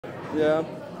Yeah,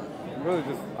 really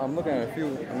I'm looking at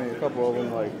a couple of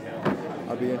them, like,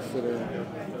 I'd be interested in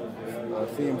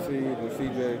CMC, the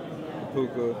CJ, the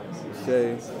Puka, the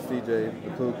Shea, the CJ,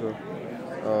 the Puka,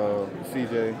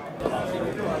 CJ.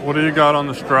 What do you got on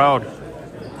the Stroud?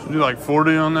 Should you do like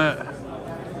 40 on that? Can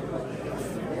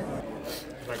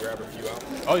I grab a few out?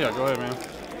 Oh yeah, go ahead, man.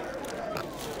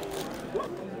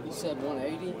 You said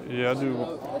 180? Yeah, I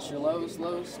do. That's your lowest?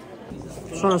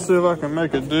 I'm trying to see if I can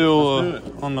make a deal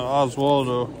on the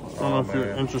Oswaldo. I don't know if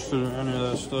you're interested in any of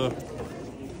that stuff.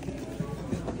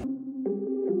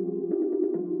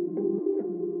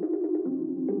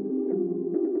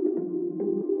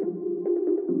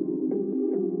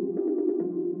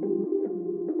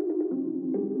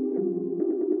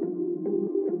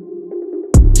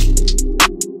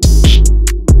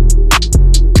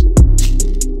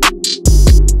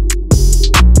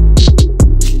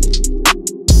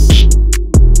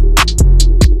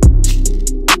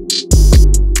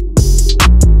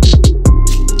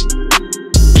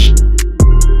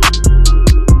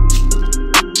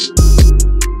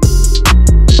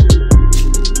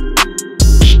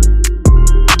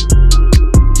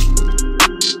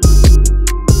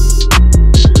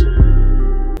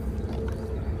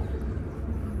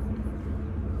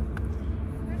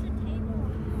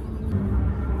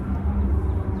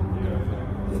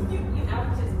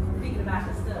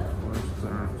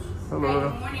 Hello.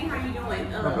 Hey, good morning. How you doing?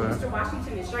 Mr.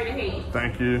 Washington is straight ahead.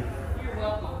 Thank you. You're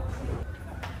welcome.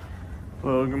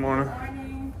 Hello, good morning. Good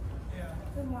morning.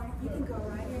 Good morning. You can go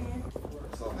right in.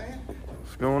 What's up, man?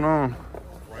 What's going on?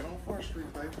 Right on 4th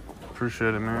Street, baby.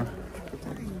 Appreciate it, man.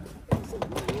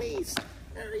 Niece,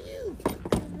 how are you?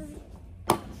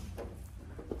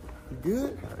 You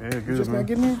good? Yeah, good, You just man. not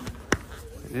getting here?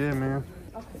 Yeah, man.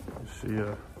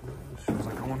 She was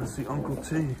like, I want to see Uncle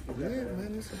T. Yeah,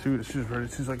 man. She was ready.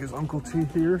 She's like, is Uncle T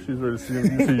here? She's ready to see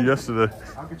him. See you yesterday.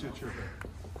 I'll get you a trip.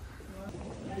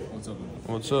 What's up, man?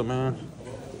 What's up, man?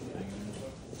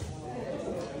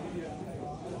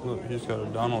 Look, he's got a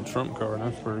Donald Trump card.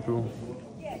 That's pretty cool.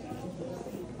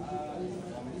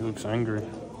 He looks angry.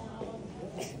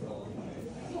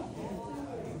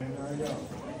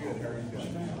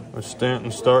 Is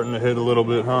Stanton starting to hit a little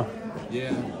bit, huh?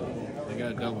 Yeah, they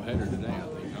got a doubleheader today, I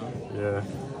think, huh? Yeah.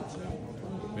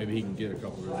 Maybe he can get a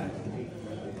couple of that.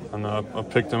 I know. I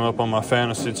picked him up on my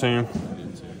fantasy team. I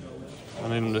did too. I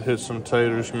need him to hit some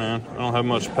taters, man. I don't have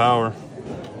much power.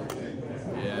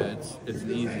 Yeah, it's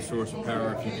an easy source of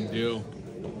power if you can deal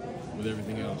with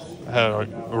everything else. I have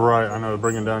right. I know,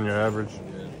 bringing down your average.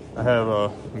 I have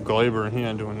Glaber, and he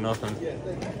ain't doing nothing. I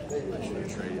should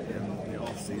have traded him the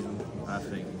off season, I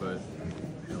think, but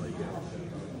hell, he got.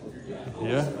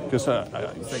 Yeah, because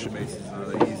Second base is not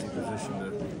an easy position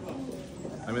to.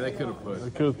 I mean, they could have put. They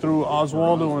could have threw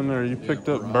Oswaldo in there. You picked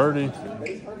up Birdie.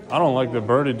 I don't like the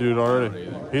Birdie dude already.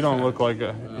 He don't look like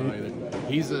a.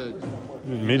 He's a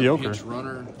mediocre pitch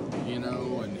runner, you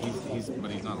know, and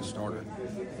but he's not a starter.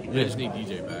 They just need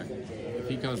DJ back. If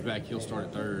he comes back, he'll start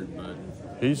at third, but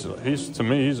he's to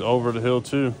me he's over the hill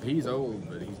too. he's old,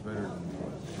 but he's better than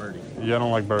Birdie. Yeah, I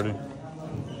don't like Birdie.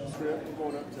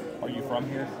 Are you from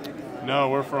here? No,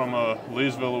 we're from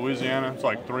Leesville, Louisiana. It's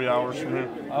like 3 hours from here.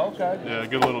 Oh, okay. Yeah,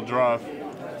 good little drive.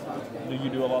 Do you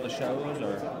do a lot of shows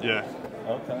or? Yeah.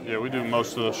 Okay. Yeah, we do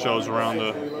most of the shows around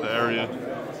the area.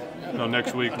 You know,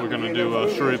 next week we're gonna do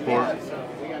Shreveport.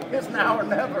 It's now or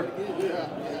never.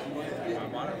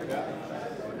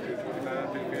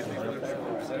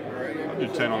 I'll do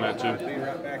 10 on that too.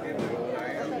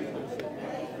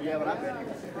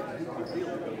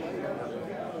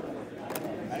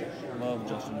 Love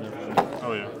Justin Jefferson.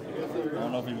 Oh yeah. I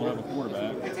don't know if he will have a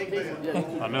quarterback.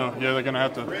 I know. Yeah, they're gonna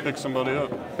have to pick somebody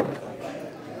up.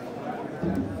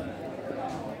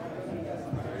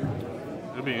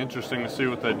 It'll be interesting to see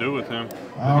what they do with him.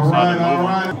 All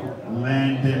right.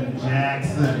 Landon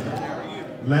Jackson.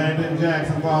 Landon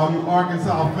Jackson, for all you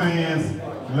Arkansas fans,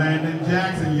 Landon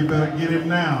Jackson, you better get him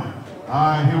now. All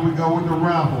right, here we go with the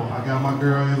raffle. I got my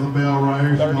girl Isabel right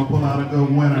here. She's going to pull out a good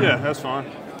winner. Yeah, that's fine.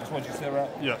 That's what you said, right?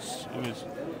 Yes, it is.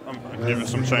 I'm gonna give it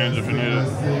some change if you need it.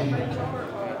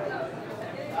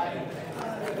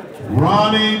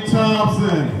 Ronnie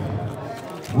Thompson.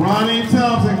 Ronnie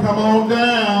Thompson, come on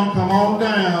down, come on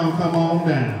down, come on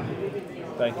down.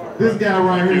 Thank you. This guy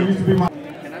right here used to be my...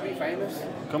 Can I be famous?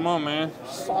 Come on, man.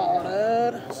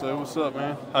 Solid. Say what's up,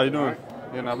 man. How you doing?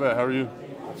 Yeah, not bad. How are you?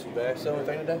 Not too bad. Sell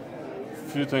anything today? A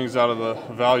few things out of the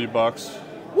value box.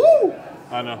 Woo!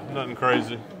 I know, nothing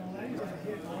crazy.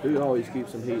 Dude always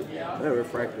keeps some heat. That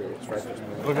refractor.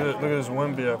 Look at this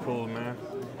Wemby I pulled, man.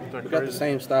 Isn't that We got the crazy?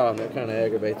 same style, and that kind of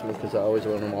aggravates me because I always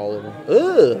run them all of them.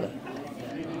 Ugh!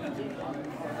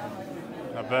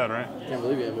 Not bad, right? Can't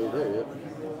believe you haven't moved there yet.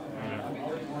 Yeah.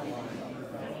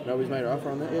 Nobody's made an offer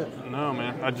on that yet? No,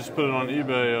 man. I just put it on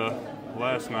eBay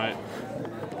last night.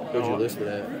 What'd you list it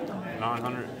at?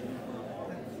 900.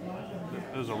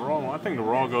 There's a raw one. I think the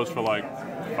raw goes for like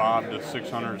 500 to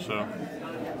 600. So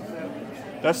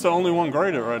that's the only one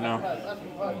graded right now.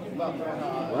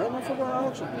 Run it for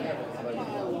auction.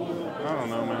 I don't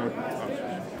know, man.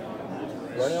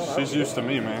 Run it on She's used to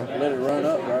me, man. Let it run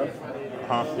up, bro.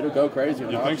 Huh? It'll go crazy.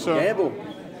 You think so? Gamble.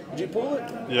 Did you pull it?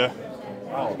 Yeah.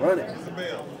 Oh, run it.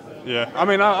 Yeah. I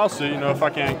mean, I'll see. You know, if I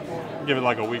can't give it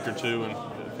like a week or two, and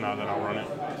if not, then I'll run it.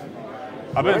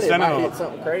 I've been sending might them. hit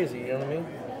something crazy. You know what I mean?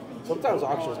 Sometimes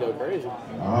auctions go crazy.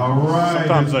 All right.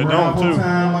 Sometimes they don't, raffle too.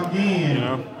 Time again. You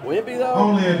know. Wimpy though.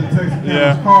 Only at the Texarkana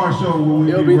Yeah. Card Show will we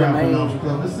It'll be be the raffling main- off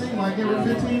stuff. It seems like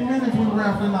every 15 minutes we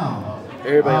raffling off.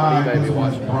 Everybody on eBay this be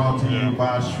one's watching. brought to you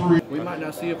by Shri. We might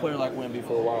not see a player like Wimby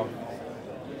for a while.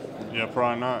 Yeah,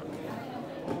 probably not.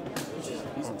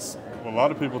 Well, a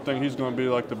lot of people think he's going to be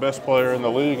like the best player in the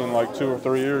league in like 2 or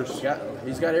 3 years.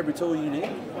 He's got every tool you need.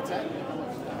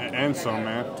 And some,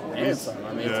 man. And some.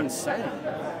 I mean, yeah. it's insane.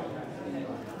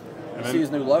 And You see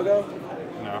his new logo?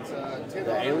 No.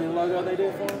 The alien logo they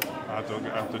did for him? I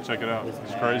have to check it out. It's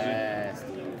crazy. Nasty.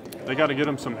 They got to get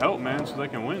him some help, man, so they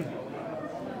can win.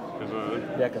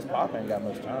 Yeah, because Pop ain't got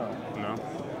much time. No.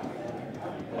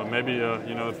 But maybe,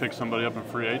 you know, they pick somebody up in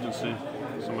free agency.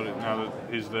 Somebody, now that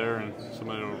he's there, and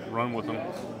somebody will run with him.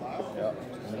 Yep.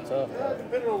 It's tough.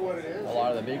 A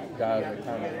lot of the big guys are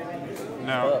kind of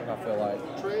Now, stuck, I feel like.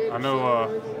 I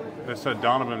know they said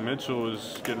Donovan Mitchell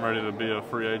is getting ready to be a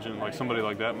free agent. Like somebody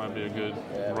like that might be a good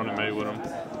running mate with him.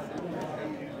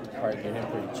 Probably get him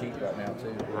pretty cheap right now,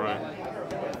 too. Right.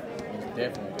 He's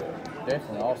definitely good.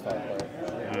 Definitely an all-star player.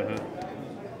 Mm-hmm.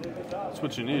 That's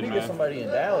what you need, We man. get somebody in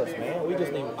Dallas, man.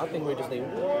 I think we just need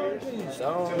one piece.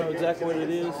 I don't know exactly what it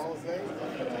is.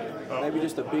 Maybe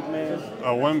just a big man.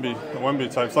 A Wemby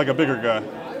type. It's like a bigger guy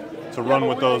to run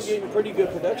with those. Getting pretty good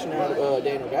production out of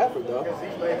Daniel Gafford, though.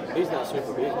 He's not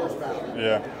super big.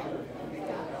 Yeah.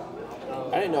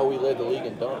 I didn't know we led the league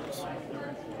in dunks.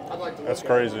 That's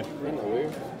crazy. Isn't that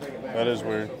weird? That is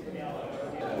weird.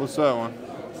 What's that one?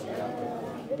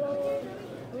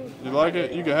 You like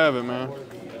it? You can have it, man.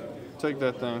 Take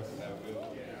that thing.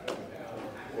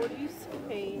 What do you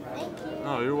say?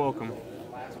 Oh, you're welcome.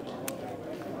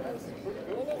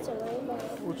 It's a rainbow.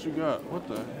 What you got? What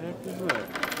the heck is that?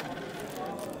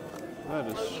 That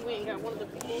is. You went and got one of the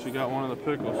pickles? She got one of the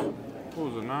pickles. What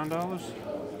was it? $9?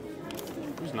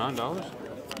 It was $9.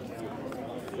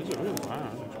 Is it really?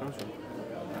 Wow, that's expensive.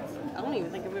 I don't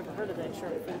even think I've ever heard of that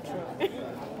shark food truck.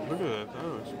 Look at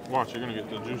that. Watch, you're gonna get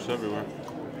the juice everywhere.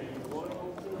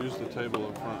 Use the table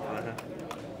up front right here,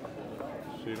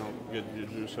 so you don't get your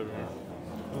juice everywhere.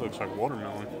 That looks like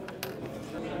watermelon.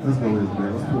 Let's go with it,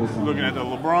 man. Let's pull some. Looking at the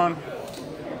LeBron.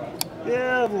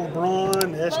 Yeah,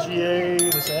 LeBron, SGA,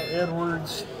 this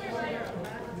Edwards.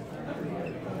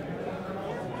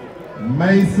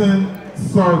 Mason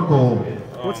Circle.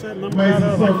 What's that number? Mason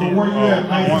out of? Circle, where you at,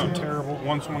 Mason? Terrible.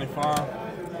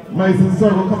 125. Mason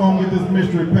Circle, come on, get this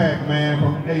mystery pack, man,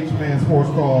 from H-Man Sports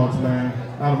Cards, man,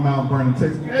 out of Mount Vernon,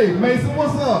 Texas. Hey, Mason,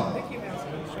 what's up?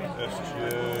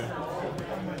 SGA.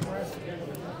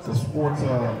 It's a sports,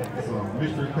 it's a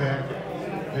mystery pack.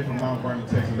 They from Mount Vernon,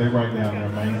 Texas. They right down there,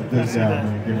 man. He's a good guy,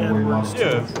 man, giving away lots of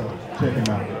Yeah. stuff. Check him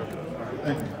out.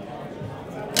 Thank you.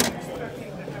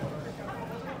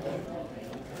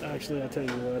 Actually, I'll tell you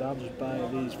what, I'll just buy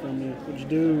these from you. What'd you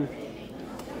do?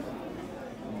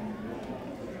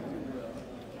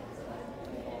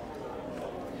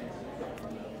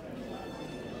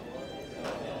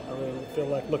 I really feel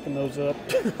like looking those up.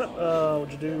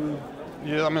 What'd you do?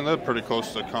 Yeah, I mean they're pretty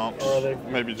close to comps. Are they?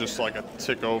 Maybe just like a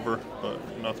tick over, but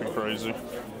nothing crazy.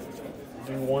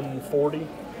 Do 140?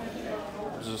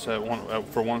 Is this at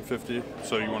for 150?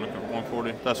 So you want to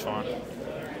 140? That's fine.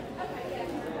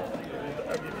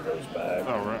 I'll give you those back.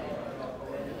 All right.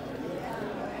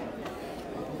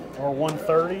 Or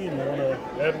 130 and one of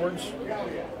Edwards?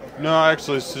 No, I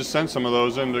actually just sent some of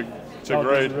those in to Oh,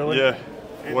 grade. did you really? Yeah,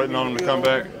 waiting on them to come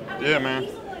back. Yeah, man. You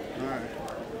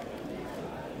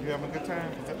having a good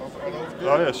time?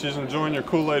 Oh yeah, she's enjoying your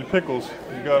Kool-Aid pickles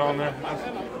you got on there.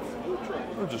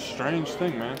 That's a strange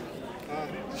thing, man.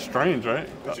 Strange, right?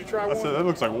 Did you try I said one? that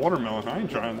looks like watermelon. I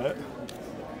ain't trying that.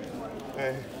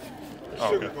 Hey,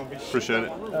 Oh, okay. Appreciate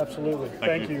it. Absolutely.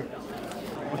 Thank you.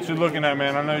 What you looking at,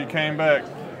 man? I know you came back.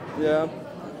 Yeah,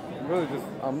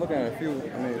 I'm looking at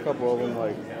a couple of them,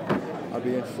 like, I'd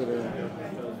be interested in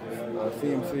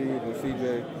CMC, the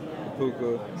CJ, the Puka,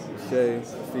 the Shea, the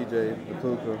CJ, the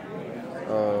Puka,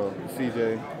 the CJ,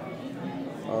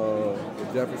 the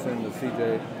Jefferson, the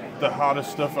CJ. The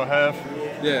hottest stuff I have.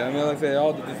 Yeah, I mean, like I said,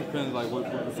 all just depends like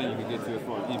what percent you can get to as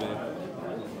far as eBay.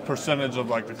 Percentage of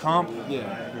like the comp?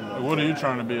 Yeah. What are you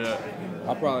trying to be at?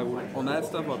 I probably would, on that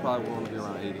stuff. I probably want to be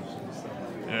around 80.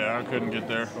 Yeah, I couldn't get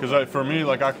there because for me,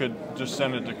 like I could just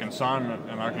send it to consignment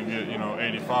and I could get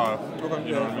 85. Okay.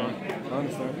 You know what I mean? I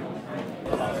understand.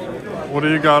 What do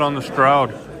you got on the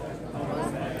Stroud?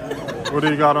 What do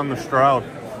you got on the Stroud?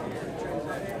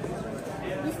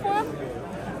 Which one?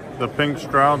 The pink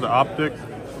Stroud, the optic.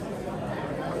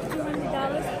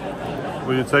 $200.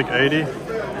 Will you take 80?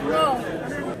 No.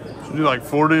 Should do like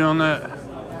 40 on that.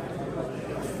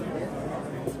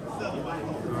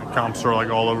 The comps are like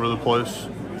all over the place.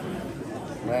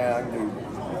 Man, I can do.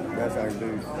 Best I can do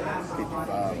is 55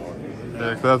 on it.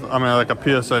 Yeah, that's, I mean, like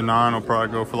a PSA 9 will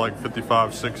probably go for like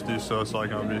 55, 60, so it's like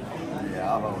gonna be.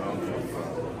 Yeah, I'll hold on.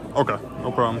 Okay,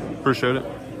 no problem. Appreciate it.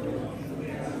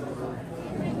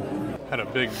 Had a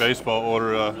big baseball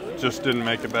order, just didn't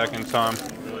make it back in time.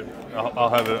 I'll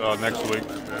have it next week.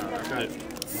 Okay.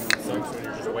 So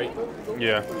you're just waiting?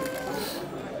 Yeah.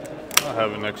 I'll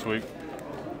have it next week.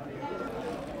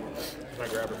 Can I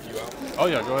grab a few out? Oh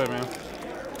yeah, go ahead, man.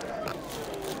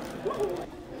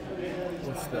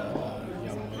 What's the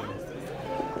young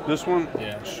one? This one?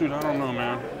 Yeah. Shoot, I don't know,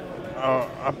 man.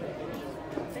 I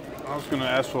was gonna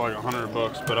ask for like $100,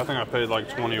 but I think I paid like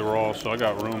 20 raw, so I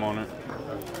got room on it.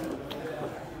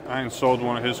 I ain't sold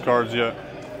one of his cards yet.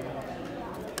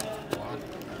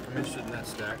 I'm interested in that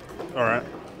stack. All right.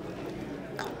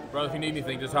 Brother, if you need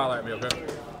anything, just holler at me, okay?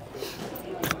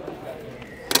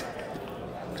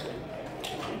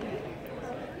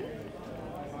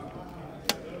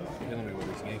 Killing me with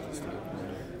this Yankee stuff.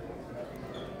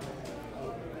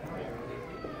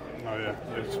 Oh yeah,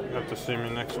 you have to see me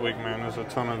next week, man. There's a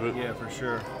ton of it. Yeah, for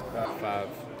sure. About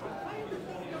 580.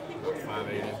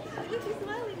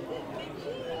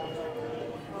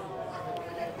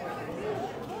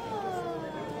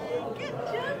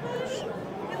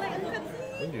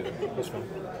 We can do that. That's fine.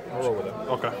 I'll roll with it.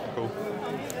 Okay, cool.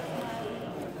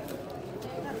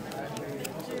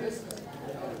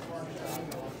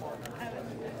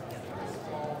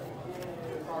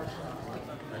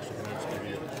 Actually, can I just give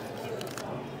you?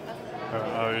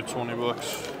 I'll you $20.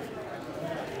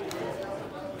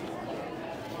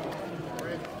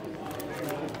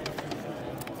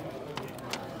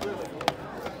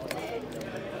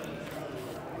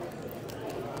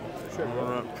 Sure. All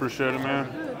right, appreciate it, man.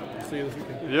 See you this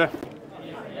weekend. Yeah.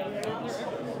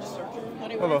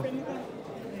 Hello.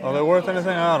 Are they worth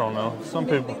anything? I don't know. Some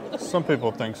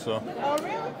people think so. Oh,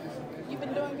 really? You've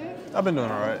been doing good? I've been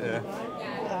doing all right, yeah.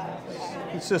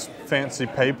 It's just fancy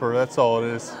paper, that's all it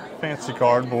is. Fancy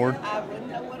cardboard. I wouldn't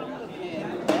know what I'm looking at. I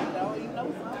don't even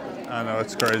know something. I know,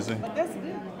 it's crazy. That's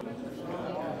good.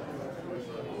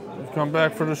 You come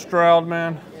back for the Stroud,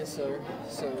 man? Yes, sir.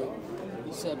 So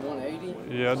you said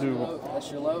 180? Yeah, I do.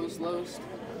 That's your lowest?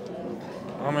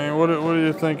 I mean, what are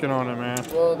you thinking on it, man?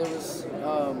 Well, there was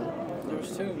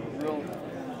two real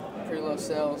pretty low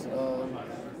sales.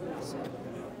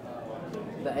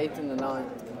 The 8th and the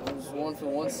 9th. There was one for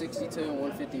 162 and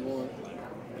 151.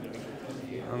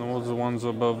 And what was the ones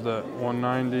above that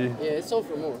 190? Yeah, it sold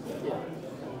for more.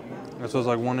 Yeah. It says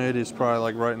like 180 is probably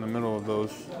like right in the middle of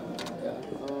those. Yeah.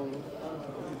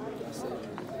 Let's see.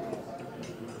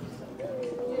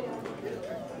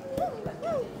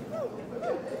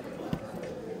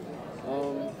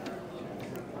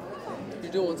 You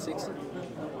do 160?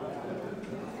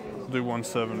 Do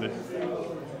 170.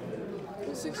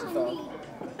 165.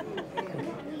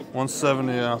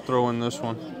 170, I'll throw in this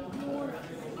one.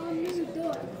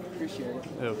 Appreciate it.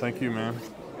 Yeah, thank you, man.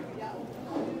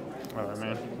 All right,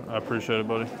 man. I appreciate it,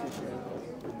 buddy.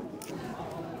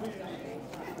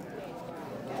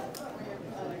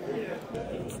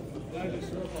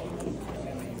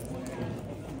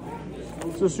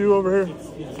 Is this you over here?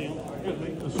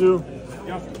 It's you?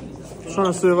 I'm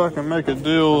trying to see if I can make a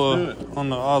deal on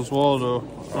the Oswaldo.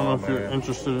 I don't know if you're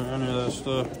interested in any of that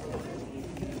stuff.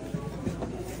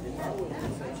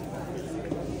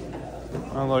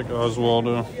 I like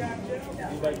Oswaldo.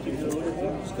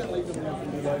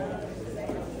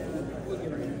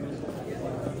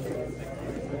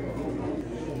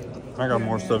 I got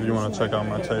more stuff you want to check out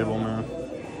my table, man.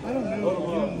 I don't know.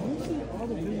 All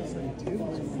the business I did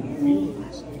was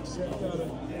wheels, except out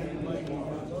of like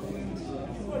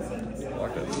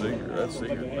that secret. That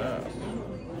secret nice.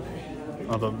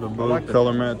 Oh, the blue like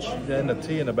color match. Yeah, and the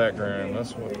T in the background.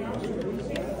 That's what.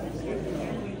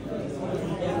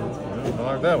 I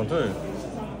like that one too.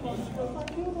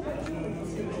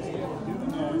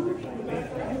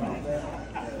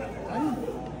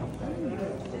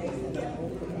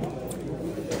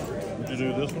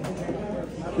 do this one?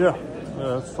 Yeah,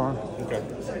 that's fine. Okay.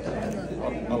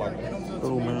 I like it.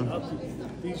 Cool, man.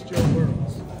 These Joe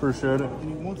Burrows. Appreciate it. And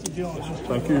he wants a Joe. It's just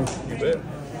Thank you. You bet.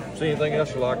 See anything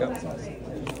else you like?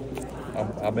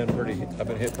 I've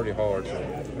been hit pretty hard.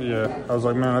 So. Yeah, I was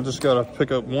like, man, I just gotta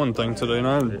pick up one thing today, and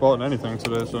I haven't bought anything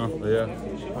today, so. Yeah.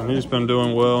 And he's been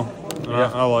doing well, and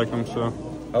Yeah. I like him, so.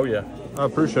 Oh yeah. I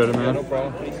appreciate it, man. Yeah, no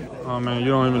problem. Oh man, you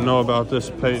don't even know about this,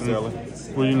 Peyton.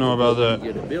 What do you know about that?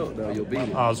 Get it built though, you'll beat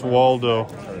it. Oswaldo.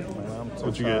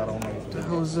 What'd you get? What the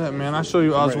hell is that, man? I show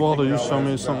you Oswaldo, you show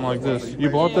me something like this. You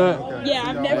bought that? Yeah,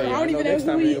 I've never. I don't even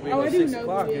know who he. Oh, I do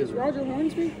know who he is. Roger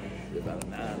Hornsby.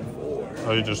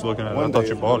 Oh, you're just looking at it. I thought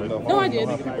you bought it. No, I did.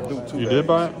 You did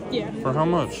buy it? Yeah. For how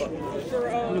much? For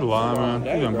You lie, man.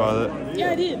 You didn't buy that.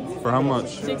 Yeah, I did. For how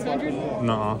much? 600.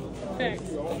 Nuh-uh.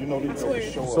 Facts. You know these swear.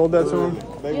 Sold that to him?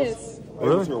 Yes.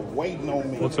 Really? Waiting on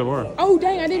me. What's it worth? Oh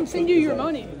dang! I didn't send you your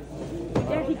money.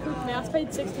 Yeah, he cooked me. I paid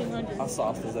 1,600. I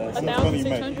sauced his ass.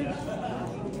 1,600.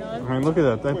 I mean, look at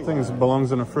that. That thing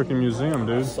belongs in a freaking museum,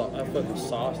 dude. I fucking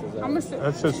sauced his ass. I'm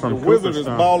That shit's from The wizard is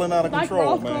Cooperstown. balling out of like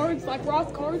control, Roth man. cards, like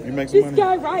Roth cards. You make some this money?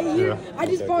 guy right here. Yeah. I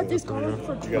just bought this card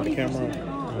for 20%. You got the camera on?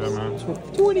 Yeah, man.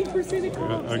 20% of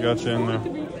cards. I got you in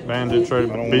there. Bandit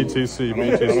Trading BTC, I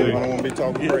don't BTC. want to be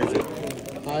talking crazy.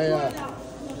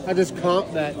 I just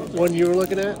comped that one you were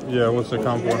looking at. Yeah, what's the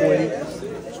comp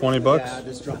for? 20 bucks? Yeah, I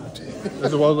just dropped it.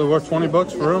 Is it worth 20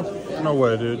 bucks for real? No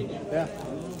way, dude. Yeah,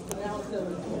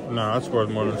 No, that's worth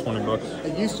more than 20 bucks.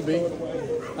 it used to be.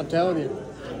 I'm telling you.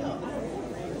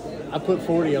 I put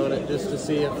 40 on it just to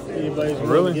see if anybody's willing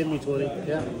Really? to give me 20.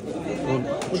 Yeah.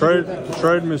 Well,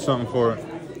 trade me something for it.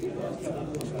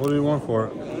 What do you want for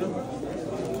it?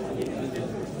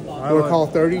 We'll call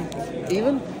 30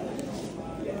 even.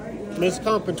 Miss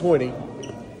comping 20.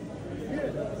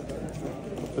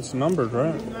 It's numbered,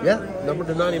 right? Yeah, numbered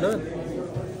to 99.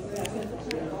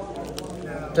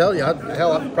 Tell you,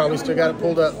 hell, I probably still got it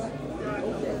pulled up.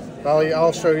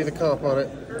 I'll show you the comp on it.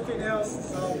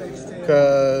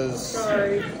 Cause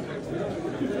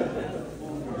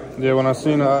Yeah, when I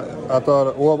seen it, I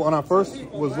thought, well, when I first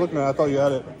was looking at it, I thought you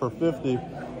had it for 50,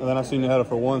 and then I seen you had it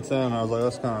for 110, and I was like,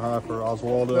 that's kind of high for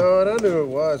Oswaldo. no, and I knew it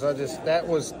was.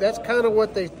 That's kind of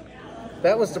what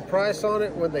that was the price on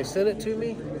it when they sent it to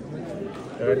me.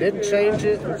 And I didn't change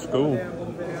it. It's cool.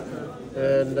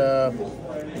 And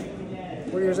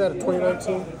what year is that? A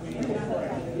 2019?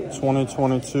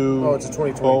 2022. Oh, it's a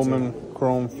 2022. Bowman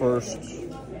Chrome first.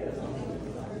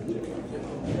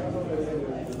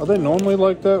 Are they normally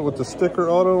like that with the sticker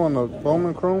auto on the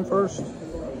Bowman Chrome first?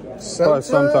 Probably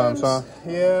sometimes, huh?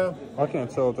 Yeah. I can't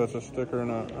tell if that's a sticker or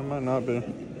not. It might not be.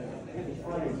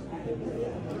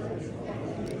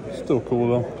 Still cool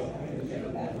though.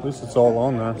 At least it's all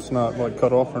on there. It's not like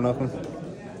cut off or nothing.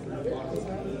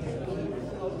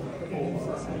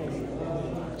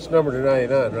 It's numbered to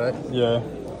 99, right? Yeah.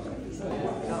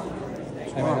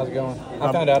 Hey man, how's it going?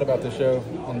 I found out about the show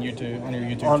on YouTube, on your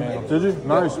YouTube channel. Did you?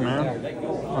 Nice, man.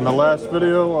 On the last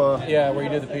video? Yeah, where you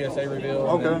did the PSA reveal.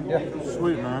 Okay. Then, yeah.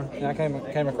 Sweet, man. And I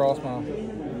came across my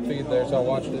feed there, so I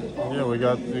watched it. Yeah, we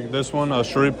got this one,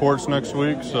 Shreveport's next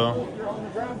week, so.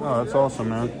 Oh, that's awesome,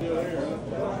 man.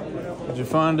 Did you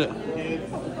find it?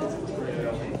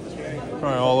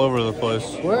 Probably all over the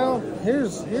place. Well,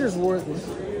 here's what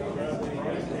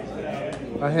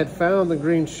I had found the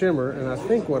green shimmer, and I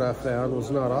think what I found was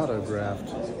not autographed.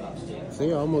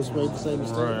 See, I almost made the same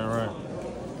mistake. Right.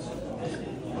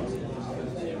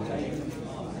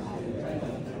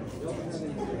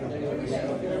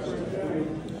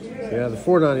 Yeah, the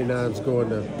 499's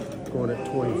going at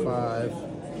 25.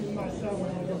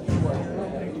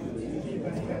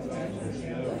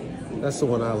 That's the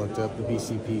one I looked up, the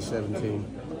BCP 17.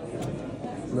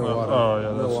 No auto. Oh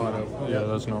yeah, no auto. Yeah,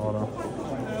 that's no auto.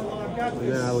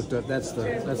 Yeah, I looked up. That's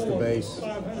the base.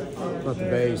 Not the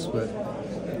base, but.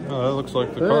 Oh, that looks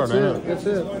like the card, ain't it? That's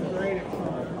it.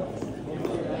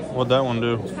 What'd that one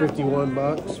do? It's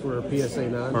 $51 for a PSA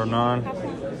 9. For a 9.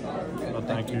 Oh,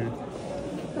 thank you.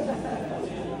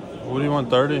 What do you want?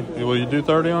 30? Will you do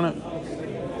 30 on it?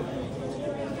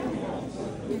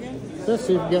 Let's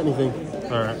see if you got anything.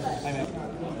 All right.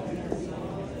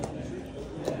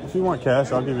 If you want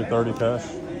cash, I'll give you 30 cash.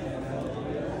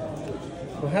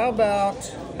 Well, how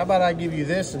about I give you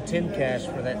this and 10 cash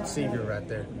for that Seager right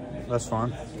there? That's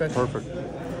fine. Okay. Perfect.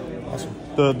 Awesome.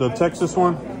 The Texas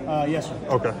one? Yes, sir.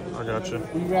 Okay, I got you.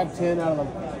 Will you grab 10 out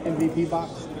of the MVP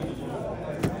box?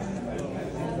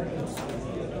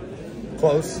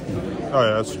 Close. Oh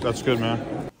yeah, that's good,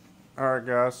 man. All right,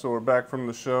 guys. So we're back from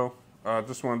the show.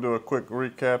 Just want to do a quick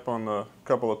recap on the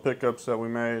couple of pickups that we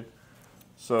made.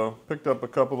 So picked up a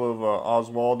couple of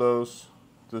Oswaldos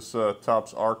This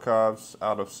Topps Archives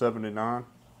out of 79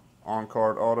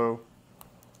 on-card auto.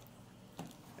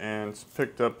 And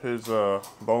picked up his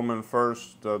Bowman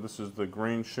first. This is the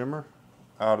green shimmer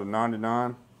out of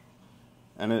 99.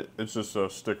 And it's just a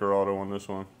sticker auto on this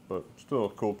one, but still a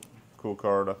cool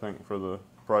card, I think, for the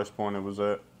price point it was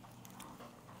at.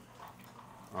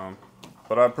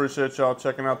 But I appreciate y'all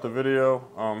checking out the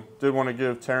video. Did want to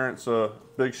give Terrance a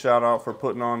big shout out for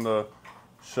putting on the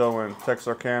show in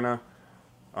Texarkana.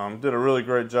 Did a really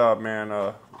great job,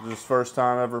 man. This first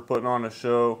time ever putting on a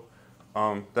show.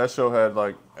 That show had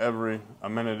like every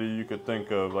amenity you could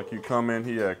think of. Like you come in,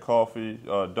 he had coffee,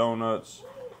 donuts,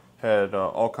 had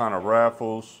all kind of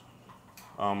raffles.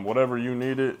 Whatever you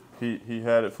needed, he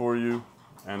had it for you.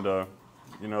 And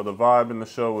you know, the vibe in the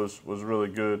show was really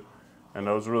good. And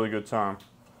it was a really good time.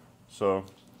 So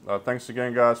thanks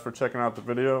again, guys, for checking out the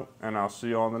video, and I'll see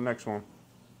you on the next one.